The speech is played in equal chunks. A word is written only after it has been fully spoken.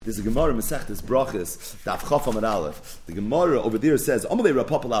There's a Gemara Masechtes Brachos, Daf Chaf Amud Aleph. The Gemara over there says, Amalei Rav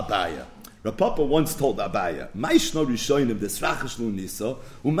Papa Abaya. Rav Papa once told Abaya, Maishna Rishonim desrachish lu nisa,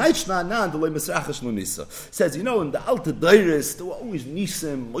 u'maishna anan delay misrachish lu nisa. Says, in the Alta Deiris, there were always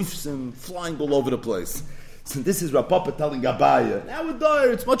nisim, moifsim, flying all over the place. So this is Rav Papa telling Abaya,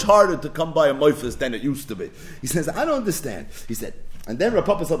 nowadays it's much harder to come by a moifis than it used to be. He says, I don't understand. He said, and then Rav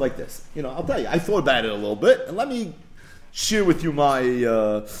Papa said like this, I'll tell you, I thought about it a little bit, and let me share with you my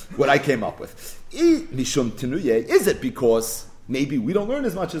what I came up with. Is it because maybe we don't learn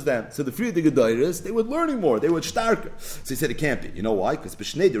as much as them? So the Friedrich Gedeiris, they were learning more, they were starker. So he said it can't be. You know why? Because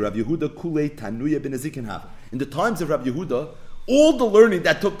B'shnei Rav Yehuda Kulei Tanuya ben Nezikin have. In the times of Rav Yehuda, all the learning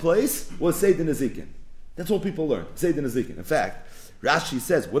that took place was Seder Nezikin. That's all people learned, Seder Nezikin. In fact, Rashi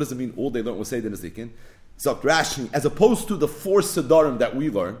says, what does it mean all they learned was Seder Nezikin? So Rashi, as opposed to the 4 Sedarim that we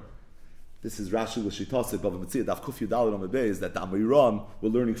learn, this is Rashi L'Shitase, Bava Metzia, Daf Kuf Yudalad on is that the Amiram were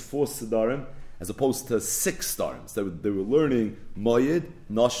learning 4 Sedarim as opposed to 6 Sedarim. They were learning Moyed,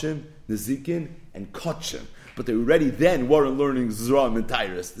 Noshim, Nezikin, and Kotchim. But they already then weren't learning Zram and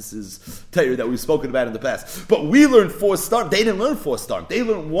Tyrus. This is Torah that we've spoken about in the past. But we learned 4 Sedarim. They didn't learn 4 Sedarim. They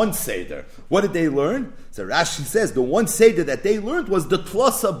learned 1 Seder. What did they learn? So Rashi says the 1 Seder that they learned was the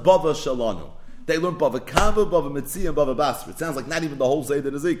Tlasa Bava Shalanu. They learned Bava Kava, Bava Metzia, and Bava Basra. It sounds like not even the whole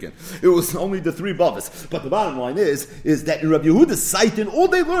Seder Nezikin. It was only the 3 Bavas. But the bottom line is that in Rabbi Yehuda's Saitin, all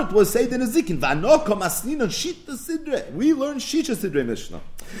they learned was Seder Nezikin. We learned Shisha Sidrei Mishnah.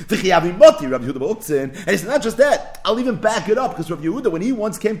 Rabbi Yehuda Uktzin. And it's not just that. I'll even back it up, because Rabbi Yehuda, when he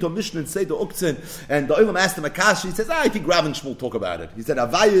once came to a Mishnah and Seder Uktzin, and the Olam asked him Akash, he says, I think Rav and Shmuel talk about it. He said,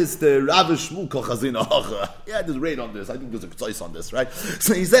 Avayis the Rav and Shmuel kol chazina. Yeah, there's raid on this. I think there's a ktsois on this, right?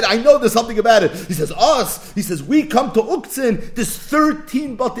 So he said, I know there's something about it. He says, we come to Uktzin, there's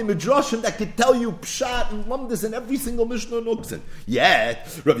 13 Bati Midrashim that could tell you Pshat and Lumdis in every single Mishnah in Uktzin.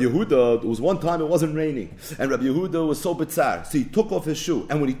 Yet, Rabbi Yehuda, there was one time it wasn't raining, and Rabbi Yehuda was so bitzar, so he took off his shoe,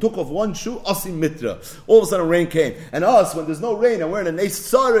 and when he took off one shoe, Asim Mitra, all of a sudden rain came. And us, when there's no rain, and we're in a Nes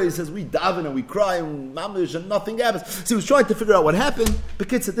Tzara, he says, we daven and we cry, and mamish, and nothing happens. So he was trying to figure out what happened.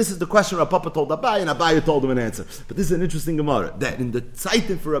 Bekitz said, this is the question Rav Papa told Abai, and Abai told him an answer. But this is an interesting Gemara, that in the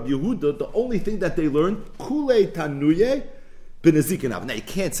Tzaitin for Rabbi Yehuda, the only thing that they learned, Kulei Tanuye ben Nezikin. Now you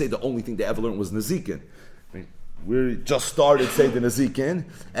can't say the only thing they ever learned was Nezikin. We just started saying the Nezikin,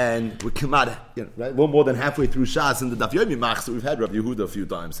 and we come out, right? We're more than halfway through Shas in the Daf Yomi Mach, so we've had Rabbi Yehuda a few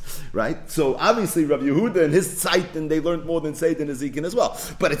times, right? So obviously Rabbi Yehuda and his site, and they learned more than Seder Nezikin as well.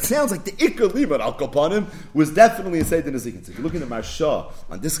 But it sounds like the Ikar Liman Al Kapanim was definitely in Seder Nezikin. So if you look in the Marsha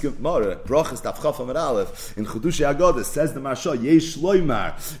on this Gemara, Brachas Daf Chaf Amud Aleph in Chudushay Agadah, says the Marsha Yesh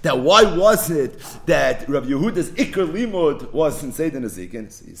Loimar, that why was it that Rabbi Yehuda's Ikar Limud was in Seder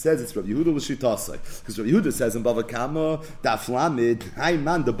Nezikin? So he says it's Rabbi Yehuda L'Shitasai, because Rabbi Yehuda says in Bava Kama, Daf Lamed, Hai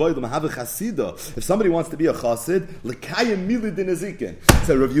man the boy have a chasida. If somebody wants to be a chassid, lekayim milid in Nezikin.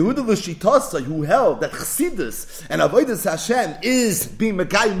 So Rav Yehuda L'Shitasa, who held that chasidus and avodas Hashem is being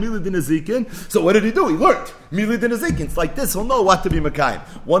mekayim milid in Nezikin. So what did he do? He learned milid in Nezikin. It's like this. He'll know what to be mekayim.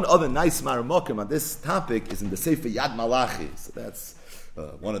 One other nice maramokim on this topic is in the Sefer Yad Malachi. So that's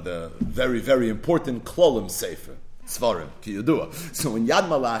one of the very, very important klolim sefer. Svarim, ki yudua. So in Yad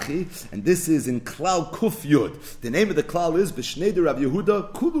Malachi, and this is in Klal Kuf Yud, the name of the Klal is B'shnei de Rabbi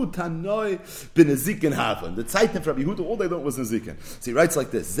Yehuda Kulu Tanoi B'Nezikin Havan. The Tzaitim for Rabbi Yehuda, all they learned was Nezikin. So he writes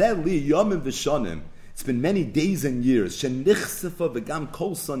like this: Zeh li yomim v'shonim. It's been many days and years. Shenichsefa v'gam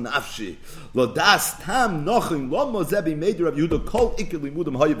kol son nafshi lo das tam nochim lo mozebi made Rabbi Yehuda kol ikar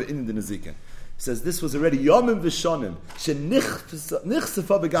limudam haya be'inin de Nezikin. Says this was already Yomim V'Shonim.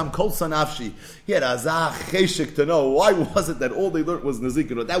 Shenichsefa v'gam kol sanafshi. He had a zah cheshek to know why was it that all they learned was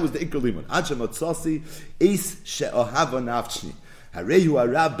Nezikin. Or that was the Ikar Liman. Acha Matzasi Eis She'ohava Nafshni. Harehu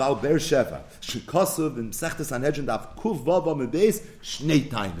Arav Baal Ber Sheva. Shekosov in Mesechtes Sanhedrin Daf Kuv Vav Amebeis Shnei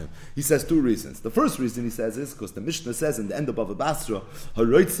Taimim. He says 2 reasons. The first reason he says is because the Mishnah says in the end of Bava Basra,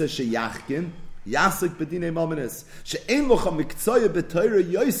 Haroitze Sheyachkin Yasik Bedinei Mamenis She'en Locha Mikzoya B'Torah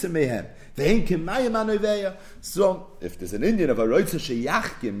Yoyse Mehem. So, if there's an Indian of a Roitza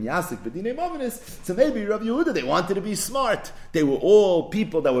Sheyachkim Yasik B'Dinei Mamenis, so maybe Rabbi Yehuda, they wanted to be smart. They were all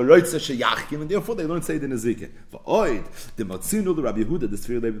people that were Roitza Sheyachkim, and therefore they learned Seder Nezikin. For Oid, the Matzinu, the Rabbi Yehuda, the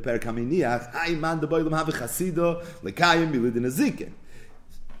Sfir Levi Per Kaminiach, Ay man the Boilam have a Chasida, Lekayim Milid Nezikin.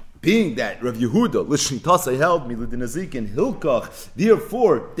 being that Rav Yehuda, Lishni Tasei held me the Nezikin, Hilkach,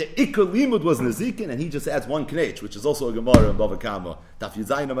 therefore the Iker Limud was Nezikin, and he just adds one knech, which is also a Gemara in Bava Kama, Daf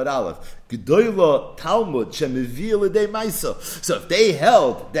Yuzayin Amar Aleph, Gedoyla Talmud, Shemevir L'dei Maisa. So if they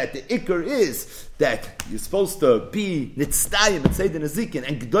held that the Iker is that you're supposed to be Nitztayim and say the Nezikin,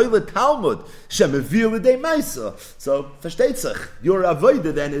 and Gedoyla Talmud, Shemevir L'dei Maisa. So, versteht sich, your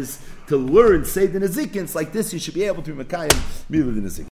avodah then is to learn say the Nezikin. It's like this, you should be able to be Mekayim Mila the Nezikin.